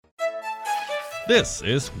This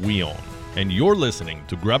is WION, and you're listening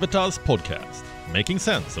to Gravitas podcast, making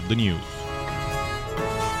sense of the news.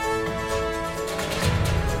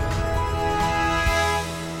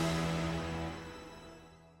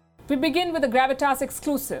 We begin with a Gravitas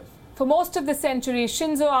exclusive. For most of the century,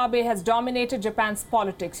 Shinzo Abe has dominated Japan's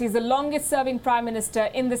politics. He's the longest-serving prime minister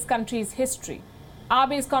in this country's history.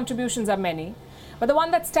 Abe's contributions are many, but the one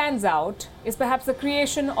that stands out is perhaps the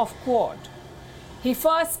creation of Quad. He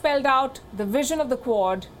first spelled out the vision of the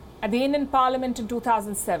Quad at the Indian Parliament in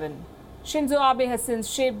 2007. Shinzo Abe has since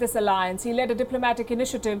shaped this alliance. He led a diplomatic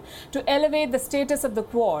initiative to elevate the status of the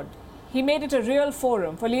Quad. He made it a real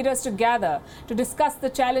forum for leaders to gather to discuss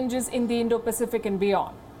the challenges in the Indo-Pacific and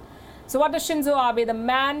beyond. So what does Shinzo Abe, the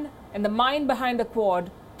man and the mind behind the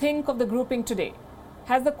Quad, think of the grouping today?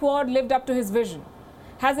 Has the Quad lived up to his vision?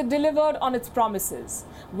 Has it delivered on its promises?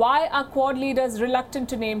 Why are Quad leaders reluctant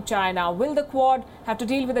to name China? Will the Quad have to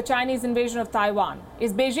deal with the Chinese invasion of Taiwan?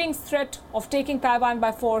 Is Beijing's threat of taking Taiwan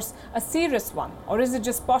by force a serious one, or is it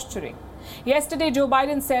just posturing? Yesterday, Joe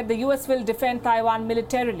Biden said the US will defend Taiwan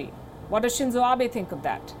militarily. What does Shinzo Abe think of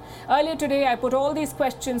that? Earlier today, I put all these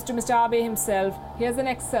questions to Mr. Abe himself. Here's an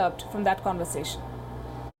excerpt from that conversation.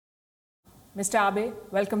 Mr. Abe,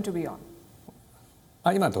 welcome to WION.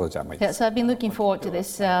 Yeah, so I've been looking forward to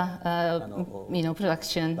this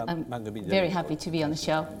production. I'm very happy to be on the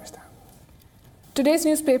show. Today's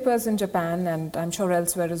newspapers in Japan, and I'm sure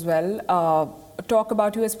elsewhere as well, talk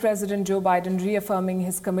about US President Joe Biden reaffirming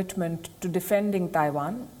his commitment to defending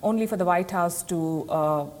Taiwan, only for the White House to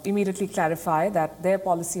immediately clarify that their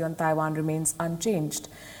policy on Taiwan remains unchanged.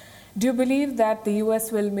 Do you believe that the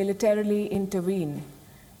US will militarily intervene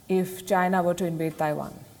if China were to invade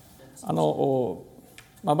Taiwan?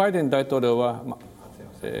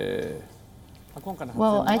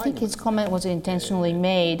 Well, I think his comment was intentionally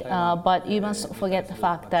made, but you must forget the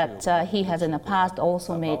fact that he has in the past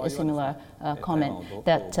also made a similar comment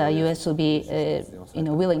that U.S. will be,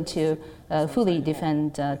 willing to fully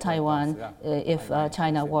defend Taiwan if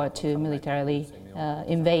China were to militarily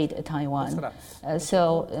invade Taiwan.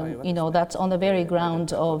 That's on the very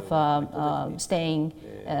ground of staying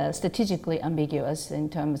strategically ambiguous in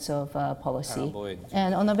terms of policy.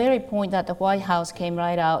 And on the very point that the White House came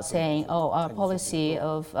right out saying, our policy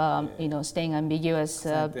of staying ambiguous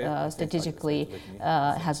strategically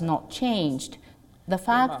has not changed. The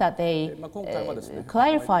fact that they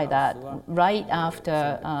clarified that right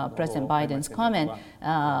after President Biden's comment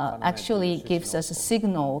actually gives us a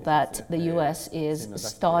signal that the U.S. is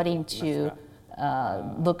starting to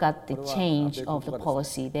look at the change of the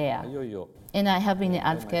policy there. And I have been an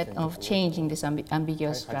advocate of changing this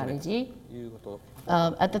ambiguous strategy.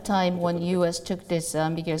 At the time when U.S. took this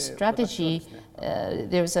ambiguous strategy,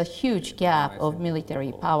 there was a huge gap of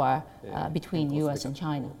military power between U.S. and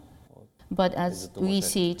China. But as we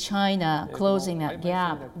see China closing that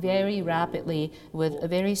gap very rapidly with a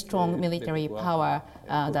very strong military power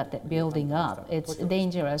that they're building up, it's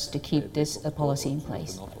dangerous to keep this policy in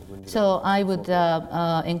place. So I would,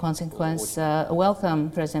 in consequence,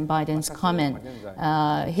 welcome President Biden's comment.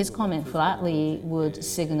 His comment flatly would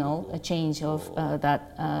signal a change of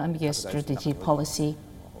that ambiguous strategic policy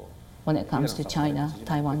when it comes to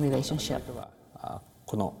China-Taiwan relationship.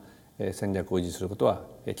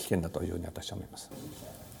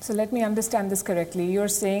 So let me understand this correctly. You're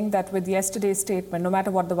saying that with yesterday's statement, no matter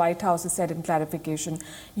what the White House has said in clarification,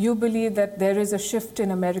 you believe that there is a shift in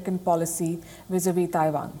American policy vis-a-vis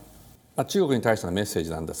Taiwan? This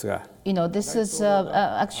is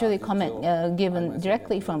actually a comment given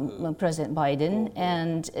directly from President Biden,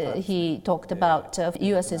 and he talked about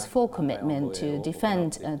U.S.'s full commitment to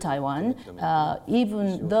defend Taiwan,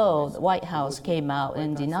 even though the White House came out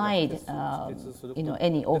and denied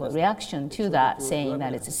any overreaction to that, saying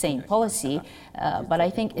that it's the same policy. But I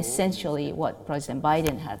think essentially what President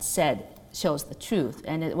Biden had said shows the truth,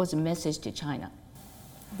 and it was a message to China.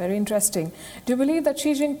 Very interesting. Do you believe that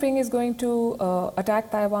Xi Jinping is going to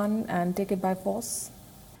attack Taiwan and take it by force?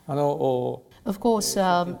 Of course,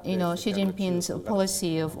 Xi Jinping's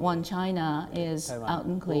policy of one China is out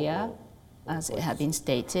and clear, as it had been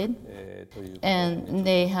stated. And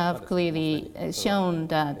they have clearly shown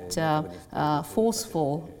that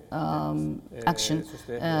forceful action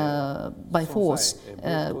by force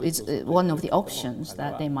is one of the options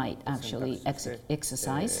that they might actually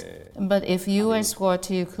exercise. But if U.S. were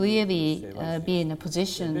to clearly be in a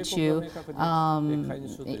position to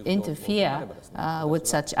interfere with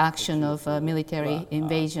such action of military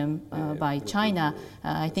invasion by China,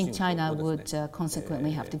 I think China would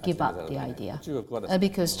consequently have to give up the idea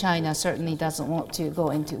because China certainly doesn't want to go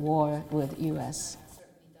into war with U.S.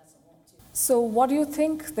 So what do you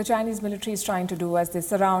think the Chinese military is trying to do as they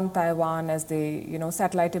surround Taiwan, as they,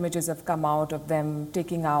 satellite images have come out of them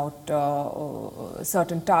taking out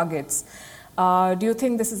certain targets? Do you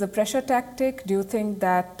think this is a pressure tactic? Do you think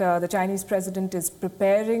that the Chinese president is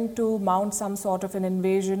preparing to mount some sort of an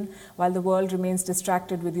invasion while the world remains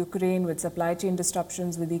distracted with Ukraine, with supply chain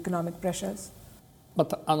disruptions, with economic pressures?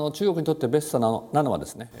 中国にとってベストなのはで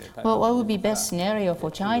すね。Well, what would be best scenario for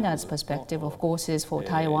China's perspective, of course, is for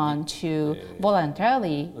Taiwan to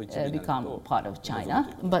voluntarily become part of China,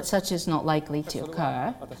 but such is not likely to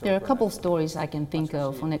occur. There are a couple of stories I can think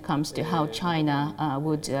of when it comes to how China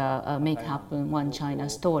would make happen one China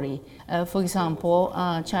story. For example,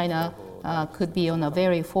 China could be on a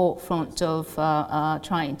very forefront of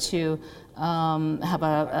trying to have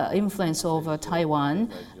an influence over Taiwan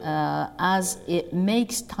as it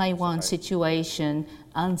makes Taiwan's situation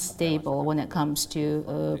unstable when it comes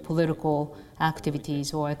to political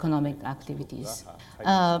activities or economic activities.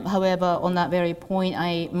 However, on that very point,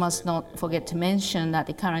 I must not forget to mention that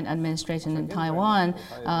the current administration in Taiwan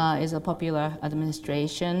is a popular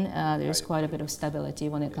administration. There is quite a bit of stability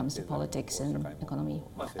when it comes to politics and economy.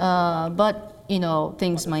 But,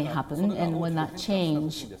 things might happen, and when that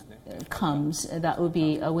change comes, that would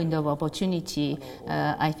be a window of opportunity,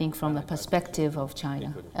 I think, from the perspective of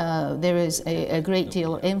China. There is a great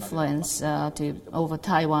deal of influence over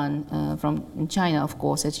Taiwan from China, of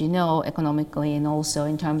course, as you know, economically and also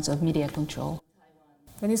in terms of media control.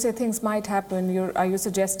 When you say things might happen, are you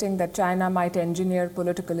suggesting that China might engineer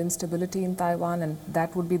political instability in Taiwan, and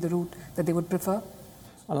that would be the route that they would prefer?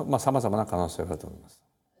 様々な可能性があると思います。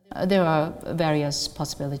There are various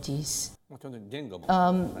possibilities.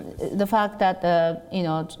 The fact that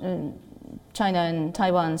China and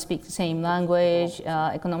Taiwan speak the same language,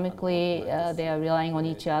 economically they are relying on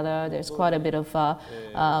each other. There's quite a bit of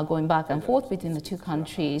going back and forth between the two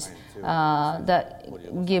countries that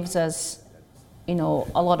gives us, a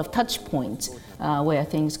lot of touch points where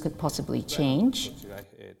things could possibly change.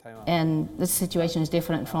 And the situation is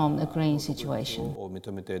different from the Ukraine situation.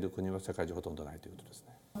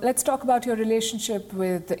 Let's talk about your relationship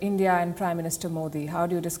with India and Prime Minister Modi. How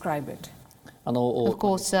do you describe it? Of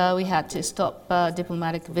course, we had to stop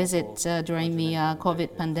diplomatic visits during the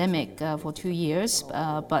COVID pandemic for 2 years,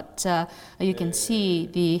 but you can see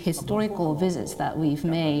the historical visits that we've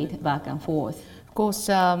made back and forth. Of course,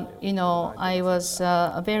 I was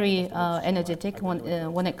very energetic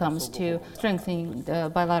when it comes to strengthening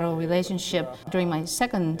the bilateral relationship during my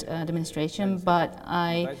second administration, but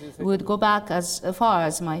I would go back as far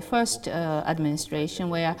as my first administration,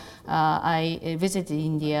 where I visited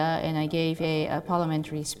India and I gave a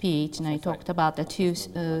parliamentary speech, and I talked about the two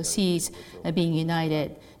seas being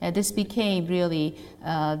united. This became really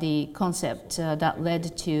the concept that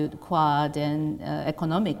led to the Quad and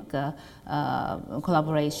economic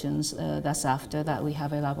collaborations thus after that we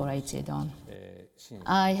have elaborated on.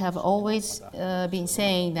 I have always been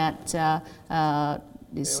saying that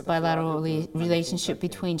this bilateral relationship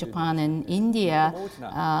between Japan and India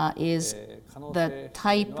is the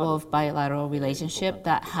type of bilateral relationship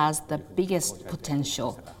that has the biggest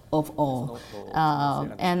potential of all.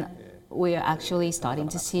 And we're actually starting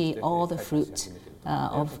to see all the fruit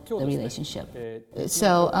of the relationship.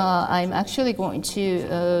 So I'm actually going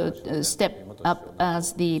to step up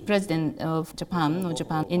as the president of Japan, or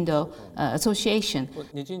Japan-Indo Association,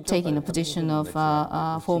 taking the position of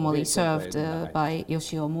formerly served by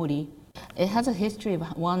Yoshio Mori. It has a history of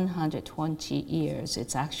 120 years.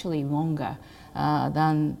 It's actually longer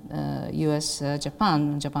than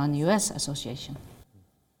Japan-US Association.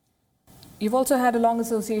 You've also had a long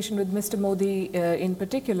association with Mr. Modi in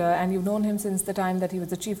particular, and you've known him since the time that he was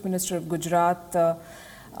the Chief Minister of Gujarat.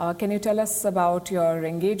 Can you tell us about your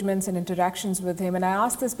engagements and interactions with him? And I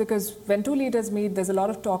ask this because when two leaders meet, there's a lot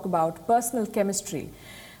of talk about personal chemistry.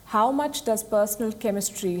 How much does personal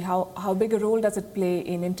chemistry, how big a role does it play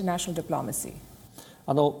in international diplomacy?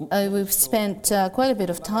 We've spent quite a bit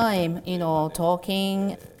of time,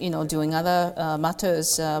 talking, doing other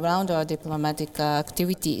matters around our diplomatic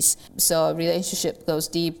activities. So relationship goes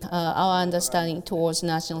deep. Our understanding towards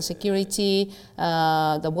national security,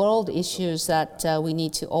 the world issues that we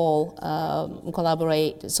need to all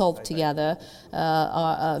collaborate, solve together,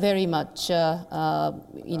 are very much,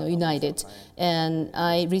 united. And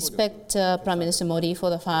I respect Prime Minister Modi for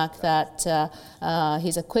the fact that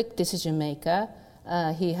he's a quick decision maker.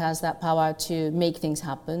 He has that power to make things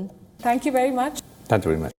happen. Thank you very much. Thank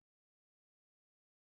you very much.